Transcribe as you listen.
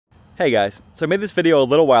Hey guys, so I made this video a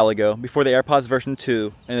little while ago before the AirPods version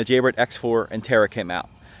 2 and the Jaybird X4 and Terra came out.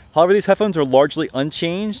 However, these headphones are largely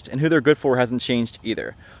unchanged and who they're good for hasn't changed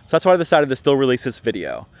either. So that's why I decided to still release this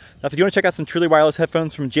video. Now if you want to check out some truly wireless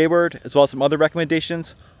headphones from Jaybird as well as some other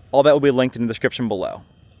recommendations, all that will be linked in the description below.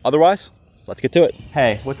 Otherwise, let's get to it.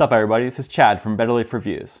 Hey, what's up everybody? This is Chad from Better Life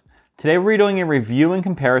Reviews. Today we're doing a review and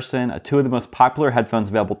comparison of two of the most popular headphones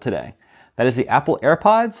available today. That is the Apple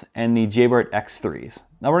AirPods and the Jaybird X3s.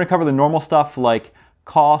 Now we're going to cover the normal stuff like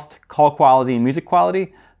cost, call quality, and music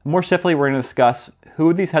quality. More specifically, we're going to discuss who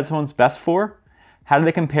are these headphones best for, how do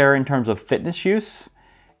they compare in terms of fitness use,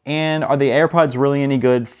 and are the AirPods really any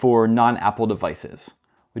good for non-Apple devices?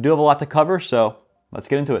 We do have a lot to cover, so let's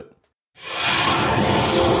get into it.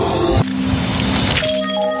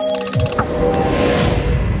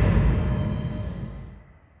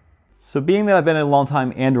 So being that I've been a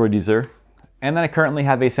long-time Android user, and that I currently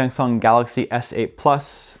have a Samsung Galaxy S8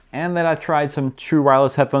 Plus, and that I've tried some true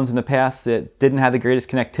wireless headphones in the past that didn't have the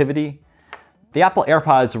greatest connectivity, the Apple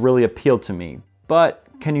AirPods really appealed to me. But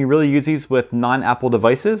can you really use these with non-Apple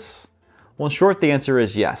devices? Well, in short, the answer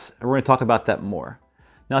is yes, and we're going to talk about that more.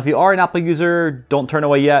 Now, if you are an Apple user, don't turn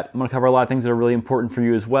away yet. I'm going to cover a lot of things that are really important for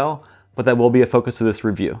you as well, but that will be a focus of this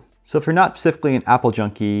review. So if you're not specifically an Apple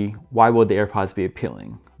junkie, why would the AirPods be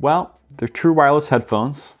appealing? Well, they're true wireless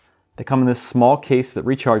headphones. They come in this small case that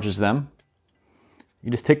recharges them. You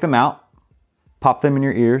just take them out, pop them in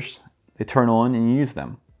your ears, they turn on and you use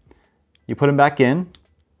them. You put them back in,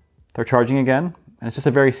 they're charging again, and it's just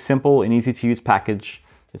a very simple and easy to use package.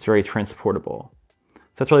 It's very transportable. So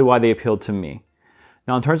that's really why they appealed to me.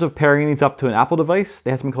 Now in terms of pairing these up to an Apple device, they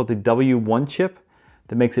have something called the W1 chip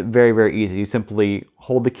that makes it very, very easy. You simply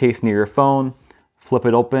hold the case near your phone, flip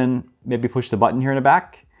it open, maybe push the button here in the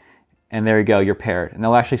back, and there you go, you're paired. And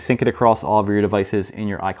they'll actually sync it across all of your devices in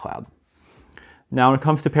your iCloud. Now when it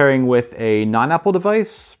comes to pairing with a non-Apple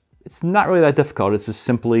device, it's not really that difficult. It's just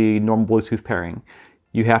simply normal Bluetooth pairing.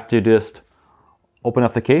 You have to just open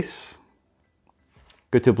up the case,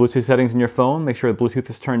 go to Bluetooth settings in your phone, make sure the Bluetooth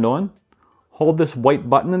is turned on, hold this white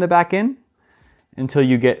button in the back end until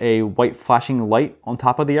you get a white flashing light on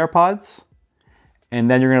top of the AirPods.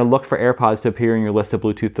 And then you're gonna look for AirPods to appear in your list of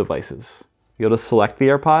Bluetooth devices. You'll just select the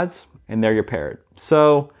AirPods, and there you're paired.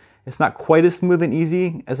 So it's not quite as smooth and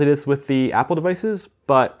easy as it is with the Apple devices,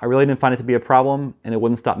 but I really didn't find it to be a problem and it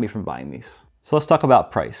wouldn't stop me from buying these. So let's talk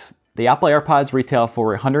about price. The Apple AirPods retail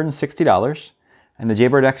for $160 and the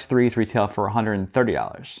Jaybird X3s retail for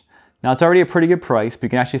 $130. Now it's already a pretty good price, but you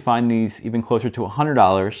can actually find these even closer to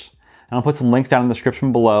 $100. And I'll put some links down in the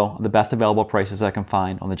description below of the best available prices I can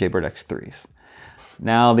find on the Jaybird X3s.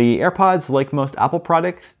 Now the AirPods, like most Apple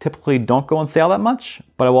products, typically don't go on sale that much,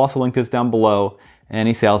 but I will also link this down below and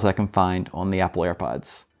any sales I can find on the Apple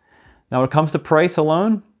AirPods. Now when it comes to price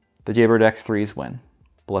alone, the Jaybird X3s win,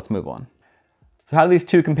 but let's move on. So how do these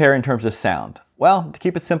two compare in terms of sound? Well, to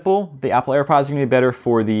keep it simple, the Apple AirPods are going to be better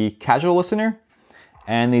for the casual listener,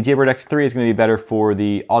 and the Jaybird X3 is going to be better for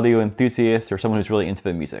the audio enthusiast or someone who's really into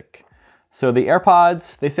the music. So the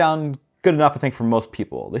AirPods, they sound good enough, I think, for most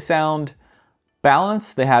people. They sound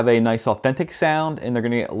balanced, they have a nice authentic sound, and they're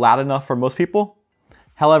going to get loud enough for most people.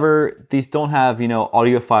 However, these don't have,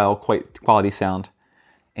 audiophile quality sound.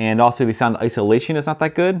 And also the sound isolation is not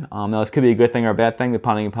that good. Now this could be a good thing or a bad thing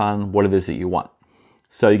depending upon what it is that you want.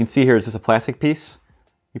 So you can see here it's just a plastic piece.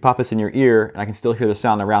 You pop this in your ear and I can still hear the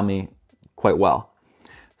sound around me quite well.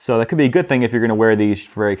 So that could be a good thing if you're going to wear these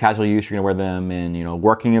for very casual use. You're going to wear them in a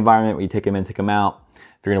working environment where you take them in, take them out.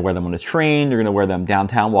 If you're going to wear them on a train, you're going to wear them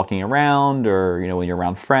downtown walking around, or when you're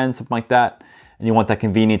around friends, something like that. And you want that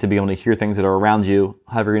convenience to be able to hear things that are around you.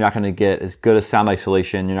 However, you're not going to get as good a sound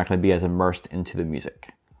isolation. You're not going to be as immersed into the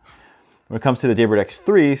music. When it comes to the Jaybird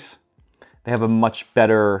X3s, they have a much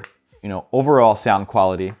better, overall sound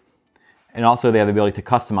quality. And also they have the ability to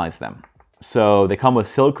customize them. So they come with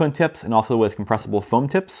silicone tips and also with compressible foam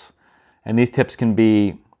tips. And these tips can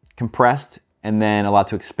be compressed and then allowed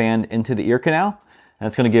to expand into the ear canal. And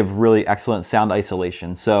it's going to give really excellent sound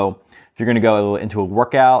isolation. So if you're going to go into a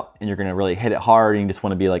workout and you're going to really hit it hard and you just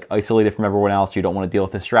want to be isolated from everyone else, you don't want to deal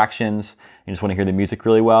with distractions, you just want to hear the music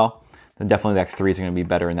really well, then definitely the X3s are going to be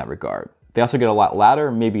better in that regard. They also get a lot louder,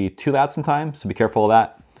 maybe too loud sometimes, so be careful of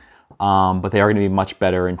that. But they are going to be much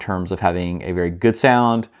better in terms of having a very good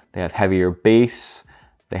sound. They have heavier bass.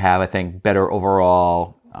 They have, I think, better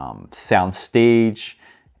overall sound stage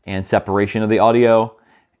and separation of the audio.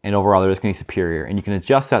 And overall, they're just going to be superior. And you can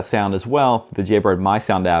adjust that sound as well with the Jaybird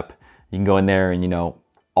MySound app. You can go in there and,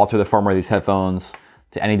 alter the firmware of these headphones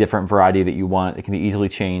to any different variety that you want. It can be easily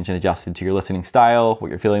changed and adjusted to your listening style, what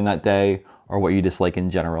you're feeling that day, or what you dislike in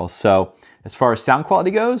general. So as far as sound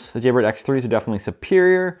quality goes, the Jaybird X3s are definitely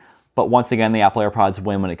superior, but once again, the Apple AirPods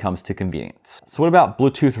win when it comes to convenience. So what about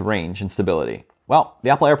Bluetooth range and stability? Well, the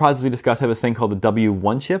Apple AirPods, as we discussed, have this thing called the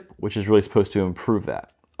W1 chip, which is really supposed to improve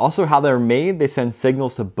that. Also, how they're made, they send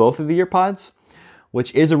signals to both of the earpods,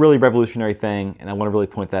 which is a really revolutionary thing, and I want to really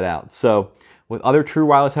point that out. So with other true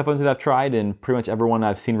wireless headphones that I've tried, and pretty much everyone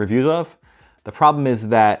I've seen reviews of, the problem is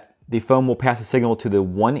that the phone will pass a signal to the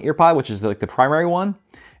one earpod, which is like the primary one,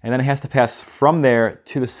 and then it has to pass from there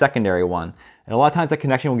to the secondary one. And a lot of times that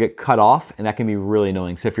connection will get cut off, and that can be really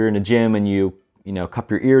annoying. So if you're in a gym and you cup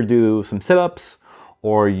your ear, do some sit-ups,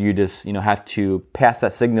 or you just have to pass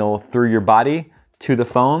that signal through your body to the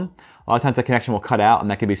phone, a lot of times that connection will cut out, and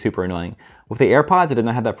that can be super annoying. With the AirPods, I did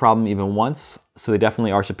not have that problem even once, so they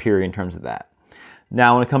definitely are superior in terms of that.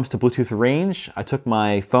 Now, when it comes to Bluetooth range, I took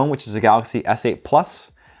my phone, which is a Galaxy S8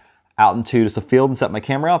 Plus, out into just a field and set my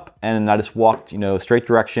camera up, and I just walked, straight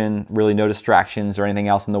direction, really no distractions or anything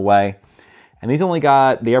else in the way. And the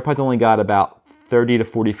AirPods only got about 30 to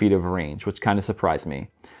 40 feet of range, which kind of surprised me.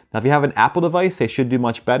 Now, if you have an Apple device, they should do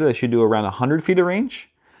much better. They should do around 100 feet of range.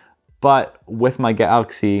 But with my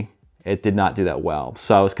Galaxy, it did not do that well.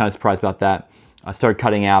 So I was kind of surprised about that. I started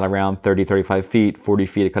cutting out around 30, 35 feet, 40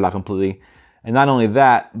 feet, it cut out completely. And not only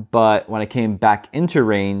that, but when I came back into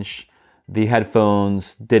range, the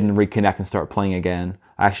headphones didn't reconnect and start playing again.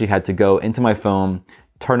 I actually had to go into my phone,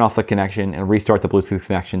 turn off the connection, and restart the Bluetooth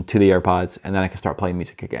connection to the AirPods, and then I can start playing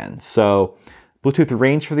music again. So Bluetooth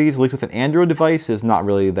range for these, at least with an Android device, is not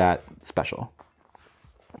really that special.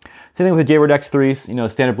 Same thing with the Jaybird X3s.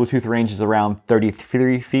 Standard Bluetooth range is around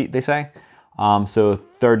 33 feet, they say. So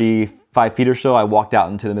 35 feet or so. I walked out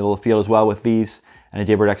into the middle of the field as well with these, and the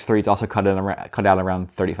Jaybird X3s also cut out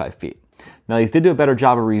around 35 feet. Now, these did do a better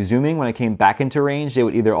job of resuming. When I came back into range, they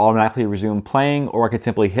would either automatically resume playing, or I could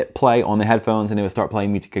simply hit play on the headphones and it would start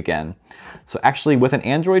playing music again. So actually, with an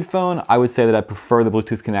Android phone, I would say that I prefer the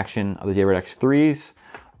Bluetooth connection of the Jaybird X3s.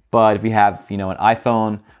 But if you have, an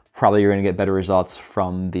iPhone, probably you're going to get better results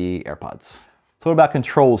from the AirPods. So what about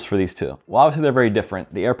controls for these two? Well, obviously they're very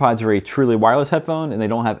different. The AirPods are a truly wireless headphone, and they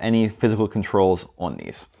don't have any physical controls on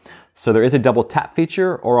these. So there is a double tap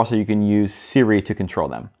feature, or also you can use Siri to control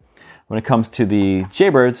them. When it comes to the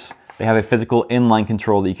Jaybirds, they have a physical inline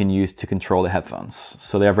control that you can use to control the headphones.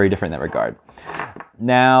 So they are very different in that regard.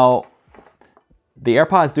 Now, the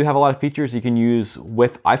AirPods do have a lot of features you can use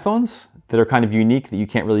with iPhones that are kind of unique that you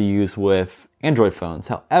can't really use with Android phones.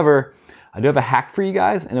 However, I do have a hack for you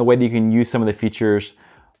guys in a way that you can use some of the features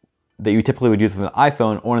that you typically would use with an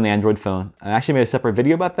iPhone or an Android phone. I actually made a separate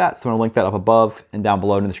video about that, so I'm gonna link that up above and down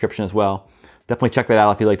below in the description as well. Definitely check that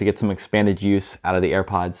out if you'd like to get some expanded use out of the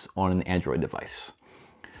AirPods on an Android device.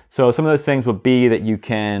 So some of those things would be that you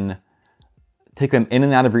can take them in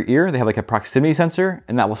and out of your ear. They have like a proximity sensor,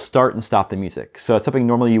 and that will start and stop the music. So it's something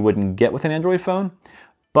normally you wouldn't get with an Android phone,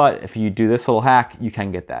 but if you do this little hack, you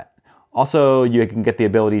can get that. Also, you can get the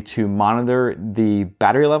ability to monitor the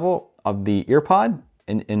battery level of the EarPod,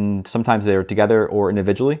 and sometimes they're together or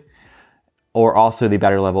individually, or also the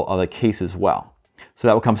battery level of the case as well. So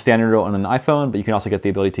that will come standard on an iPhone, but you can also get the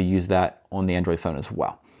ability to use that on the Android phone as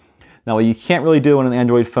well. Now, what you can't really do on an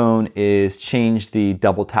Android phone is change the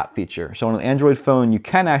double tap feature. So on an Android phone, you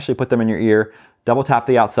can actually put them in your ear, double tap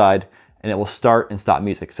the outside, and it will start and stop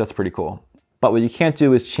music. So that's pretty cool. But what you can't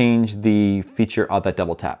do is change the feature of that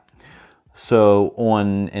double tap. So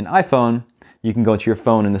on an iPhone, you can go into your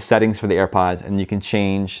phone in the settings for the AirPods, and you can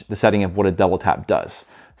change the setting of what a double tap does.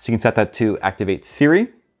 So you can set that to activate Siri. You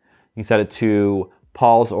can set it to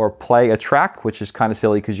pause or play a track, which is kind of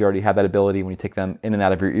silly because you already have that ability when you take them in and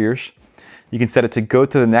out of your ears. You can set it to go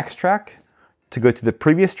to the next track, to go to the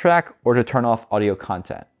previous track, or to turn off audio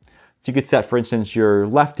content. So you could set, for instance, your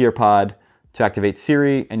left EarPod to activate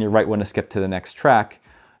Siri and your right one to skip to the next track.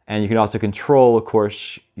 And you can also control, of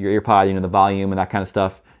course, your EarPod, the volume and that kind of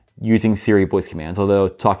stuff using Siri voice commands. Although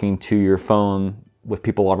talking to your phone with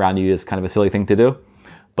people around you is kind of a silly thing to do,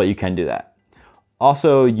 but you can do that.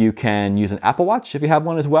 Also, you can use an Apple Watch if you have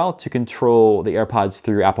one as well to control the AirPods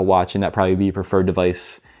through your Apple Watch, and that probably be your preferred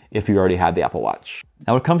device if you already had the Apple Watch.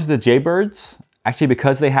 Now, when it comes to the Jaybirds, actually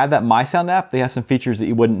because they have that MySound app, they have some features that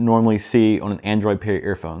you wouldn't normally see on an Android pair of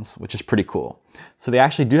earphones, which is pretty cool. So they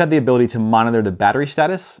actually do have the ability to monitor the battery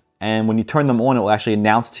status, and when you turn them on, it will actually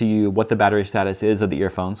announce to you what the battery status is of the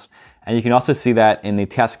earphones. And you can also see that in the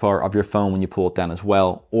taskbar of your phone when you pull it down as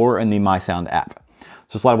well, or in the MySound app.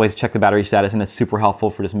 So there's a lot of ways to check the battery status, and it's super helpful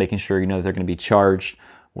for just making sure that they're going to be charged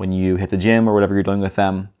when you hit the gym or whatever you're doing with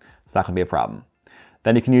them. It's not going to be a problem.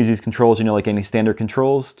 Then you can use these controls, like any standard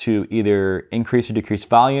controls, to either increase or decrease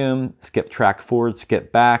volume, skip track forward,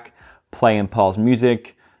 skip back, play and pause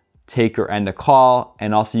music, take or end a call,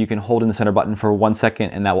 and also you can hold in the center button for 1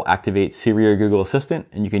 second and that will activate Siri or Google Assistant,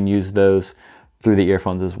 and you can use those through the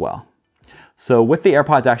earphones as well. So with the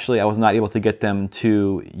AirPods, actually, I was not able to get them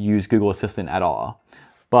to use Google Assistant at all.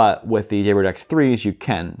 But with the Jaybird X3s, you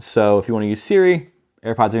can. So if you want to use Siri,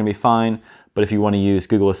 AirPods are going to be fine. But if you want to use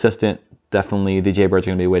Google Assistant, definitely the Jaybirds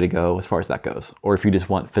are going to be a way to go as far as that goes. Or if you just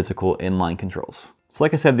want physical inline controls. So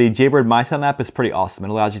like I said, the Jaybird MySound app is pretty awesome. It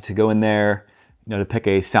allows you to go in there, to pick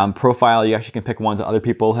a sound profile. You actually can pick ones that other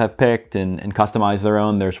people have picked and customize their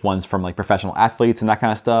own. There's ones from like professional athletes and that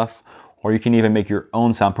kind of stuff. Or you can even make your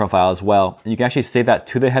own sound profile as well. And you can actually save that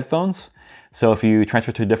to the headphones. So if you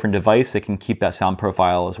transfer to a different device, it can keep that sound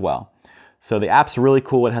profile as well. So the app's really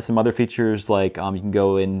cool. It has some other features like you can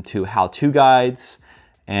go into how-to guides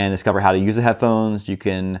and discover how to use the headphones. You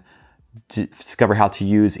can discover how to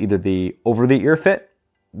use either the over-the-ear fit,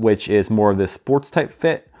 which is more of the sports type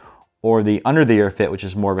fit, or the under-the-ear fit, which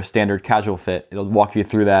is more of a standard casual fit. It'll walk you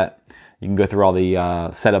through that. You can go through all the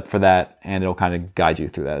setup for that, and it'll kind of guide you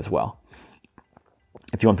through that as well.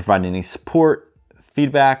 If you want to provide any support,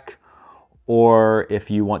 feedback, or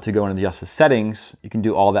if you want to go and adjust the settings, you can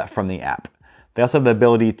do all that from the app. They also have the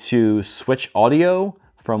ability to switch audio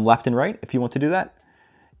from left and right if you want to do that.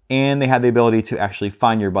 And they have the ability to actually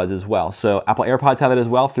find your buds as well. So Apple AirPods have it as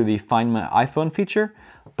well through the Find My iPhone feature,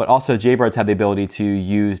 but also Jaybirds have the ability to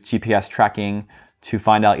use GPS tracking to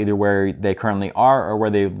find out either where they currently are or where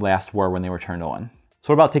they last were when they were turned on.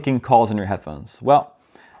 So what about taking calls in your headphones? Well,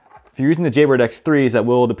 if you're using the Jaybird X3s, that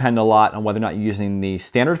will depend a lot on whether or not you're using the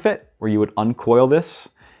standard fit, where you would uncoil this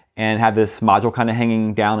and have this module kind of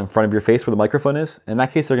hanging down in front of your face where the microphone is. In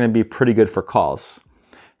that case, they're going to be pretty good for calls.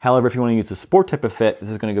 However, if you want to use the sport type of fit, this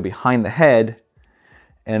is going to go behind the head.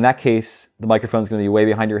 And in that case, the microphone is going to be way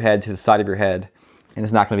behind your head to the side of your head, and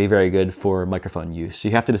it's not going to be very good for microphone use. So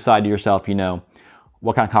you have to decide to yourself,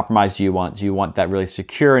 what kind of compromise do you want? Do you want that really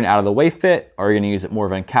secure and out of the way fit, or are you going to use it more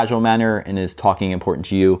of a casual manner and is talking important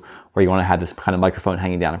to you, where you want to have this kind of microphone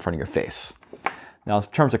hanging down in front of your face? Now, in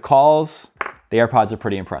terms of calls, the AirPods are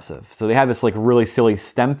pretty impressive. So they have this like really silly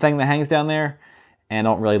stem thing that hangs down there, and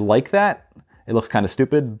I don't really like that. It looks kind of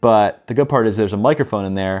stupid, but the good part is there's a microphone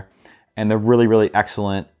in there, and they're really, really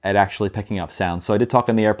excellent at actually picking up sound. So I did talk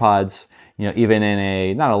on the AirPods, even in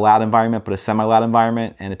a, not a loud environment, but a semi-loud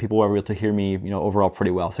environment, and the people were able to hear me, overall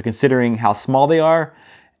pretty well. So considering how small they are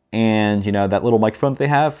and, that little microphone that they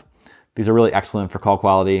have, these are really excellent for call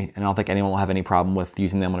quality, and I don't think anyone will have any problem with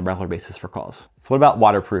using them on a regular basis for calls. So what about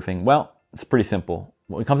waterproofing? Well, it's pretty simple.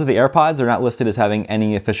 When it comes to the AirPods, they're not listed as having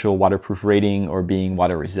any official waterproof rating or being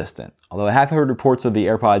water resistant. Although I have heard reports of the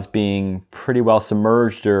AirPods being pretty well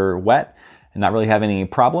submerged or wet and not really having any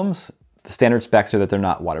problems, the standard specs are that they're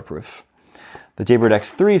not waterproof. The Jaybird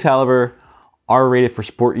X3s, however, are rated for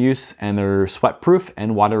sport use, and they're sweat proof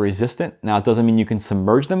and water resistant. Now, it doesn't mean you can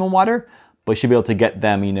submerge them in water, but you should be able to get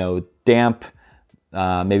them, damp,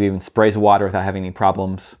 maybe even sprays of water without having any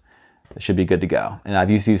problems. It should be good to go. And I've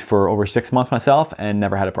used these for over 6 months myself and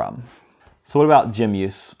never had a problem. So what about gym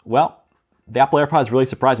use? Well, the Apple AirPods really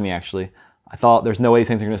surprised me, actually. I thought there's no way these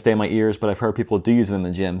things are going to stay in my ears, but I've heard people do use them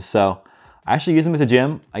in the gym. So I actually use them at the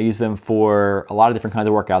gym. I use them for a lot of different kinds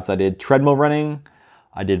of workouts. I did treadmill running,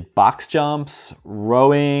 I did box jumps,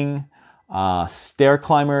 rowing, stair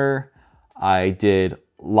climber, I did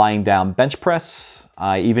lying down bench press.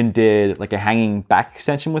 I even did like a hanging back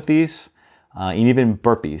extension with these. And even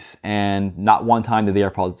burpees, and not one time did the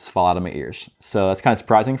AirPods fall out of my ears. So that's kind of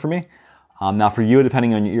surprising for me. Now for you,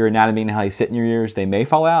 depending on your anatomy and how you sit in your ears, they may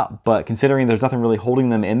fall out, but considering there's nothing really holding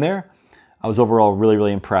them in there, I was overall really,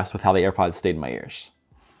 really impressed with how the AirPods stayed in my ears.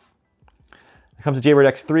 When it comes to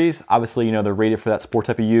Jaybird X3s, obviously, they're rated for that sport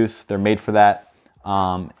type of use. They're made for that.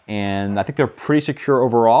 And I think they're pretty secure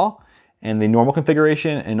overall in the normal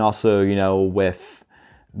configuration, and also, with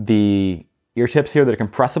the ear tips here that are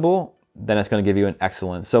compressible, then it's going to give you an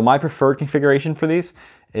excellent. So my preferred configuration for these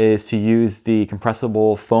is to use the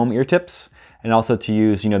compressible foam ear tips, and also to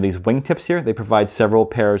use, these wing tips here. They provide several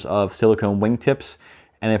pairs of silicone wing tips,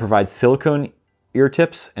 and they provide silicone ear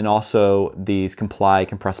tips and also these Comply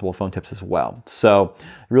compressible foam tips as well. So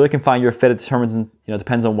you really can find your fit. It determines,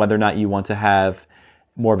 depends on whether or not you want to have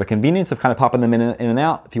more of a convenience of kind of popping them in and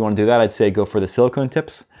out. If you want to do that, I'd say go for the silicone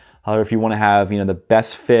tips. However, if you want to have, the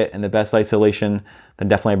best fit and the best isolation, then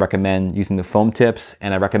definitely I recommend using the foam tips,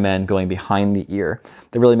 and I recommend going behind the ear.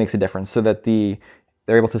 That really makes a difference, so that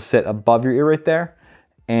they're able to sit above your ear right there,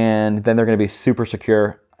 and then they're going to be super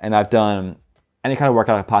secure. And I've done any kind of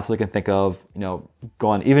workout I possibly can think of,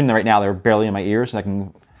 going, even right now, they're barely in my ears, and I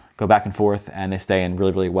can go back and forth, and they stay in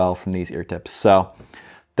really, really well from these ear tips. So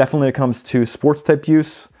definitely when it comes to sports type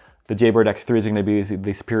use, the Jaybird X3s are going to be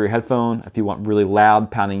the superior headphone. If you want really loud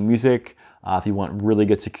pounding music, if you want really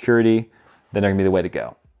good security, then they're going to be the way to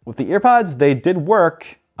go. With the AirPods, they did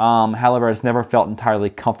work. However, I just never felt entirely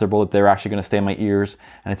comfortable that they were actually going to stay in my ears,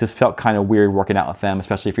 and it just felt kind of weird working out with them,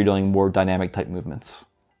 especially if you're doing more dynamic type movements.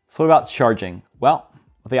 So what about charging? Well,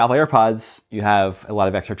 with the Apple AirPods, you have a lot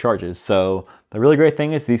of extra charges. So the really great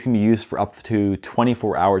thing is these can be used for up to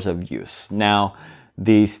 24 hours of use. Now,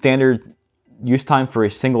 the standard use time for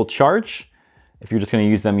a single charge, if you're just going to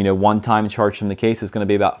use them, one time charge from the case, is going to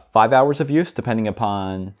be about 5 hours of use, depending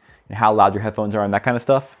upon how loud your headphones are and that kind of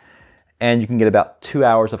stuff. And you can get about 2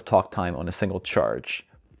 hours of talk time on a single charge.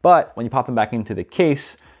 But when you pop them back into the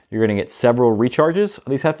case, you're going to get several recharges of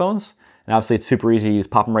these headphones. And obviously it's super easy. You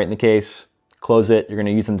just pop them right in the case, close it. You're going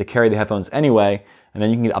to use them to carry the headphones anyway. And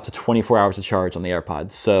then you can get up to 24 hours of charge on the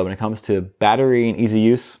AirPods. So when it comes to battery and easy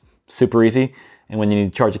use, super easy. And when you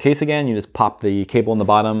need to charge the case again, you just pop the cable in the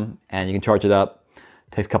bottom and you can charge it up.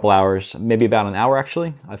 It takes a couple hours, maybe about an hour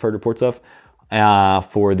actually, I've heard reports of,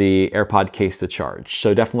 for the AirPod case to charge.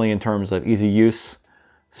 So definitely in terms of easy use,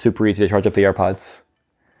 super easy to charge up the AirPods.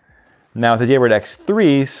 Now with the Jaybird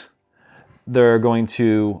X3s, they're going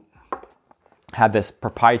to have this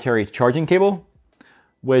proprietary charging cable,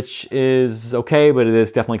 which is okay, but it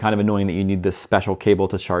is definitely kind of annoying that you need this special cable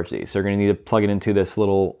to charge these. So you're going to need to plug it into this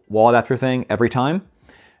little wall adapter thing every time,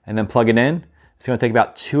 and then plug it in. It's going to take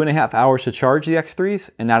about 2.5 hours to charge the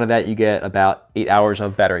X3s, and out of that you get about 8 hours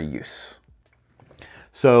of battery use.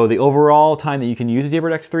 So the overall time that you can use the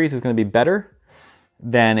Jaybird X3s is going to be better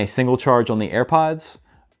than a single charge on the AirPods,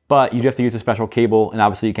 but you do have to use a special cable, and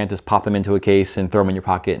obviously you can't just pop them into a case and throw them in your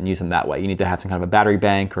pocket and use them that way. You need to have some kind of a battery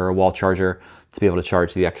bank or a wall charger to be able to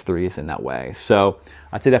charge the X3s in that way. So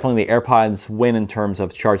I'd say definitely the AirPods win in terms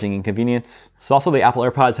of charging and convenience. So also the Apple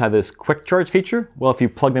AirPods have this quick charge feature. Well, if you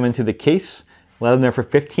plug them into the case, let them there for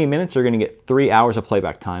 15 minutes, you're going to get 3 hours of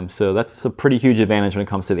playback time. So that's a pretty huge advantage when it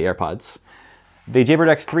comes to the AirPods. The Jaybird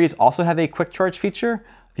X3s also have a quick charge feature.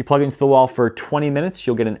 If you plug it into the wall for 20 minutes,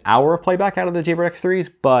 you'll get an hour of playback out of the Jaybird X3s,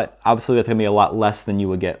 but obviously that's going to be a lot less than you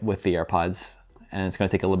would get with the AirPods, and it's going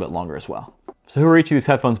to take a little bit longer as well. So who are each of these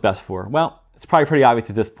headphones best for? Well, it's probably pretty obvious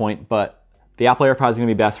at this point, but the Apple AirPods is going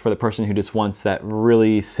to be best for the person who just wants that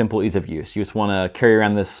really simple ease of use. You just want to carry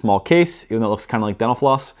around this small case, even though it looks kind of like dental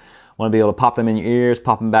floss. Want to be able to pop them in your ears,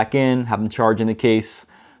 pop them back in, have them charge in a case.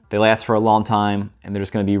 They last for a long time, and they're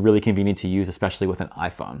just going to be really convenient to use, especially with an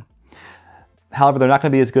iPhone. However, they're not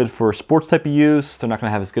going to be as good for sports type of use. They're not going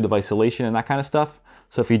to have as good of isolation and that kind of stuff.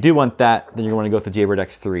 So if you do want that, then you're going to go with the Jaybird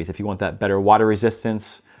X3s. If you want that better water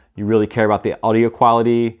resistance, you really care about the audio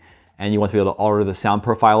quality, and you want to be able to alter the sound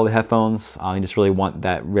profile of the headphones, you just really want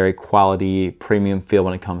that very quality premium feel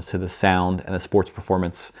when it comes to the sound and the sports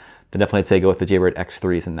performance, then definitely I'd say go with the Jaybird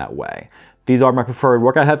X3s in that way. These are my preferred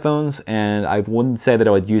workout headphones, and I wouldn't say that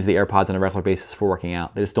I would use the AirPods on a regular basis for working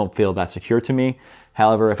out. They just don't feel that secure to me.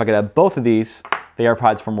 However, if I could have both of these, the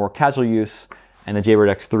AirPods for more casual use and the Jaybird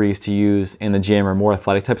X3s to use in the gym or more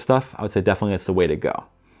athletic type stuff, I would say definitely that's the way to go.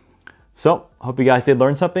 So, I hope you guys did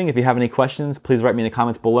learn something. If you have any questions, please write me in the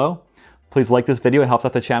comments below. Please like this video, it helps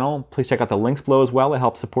out the channel. Please check out the links below as well, it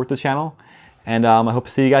helps support the channel. And I hope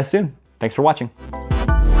to see you guys soon. Thanks for watching.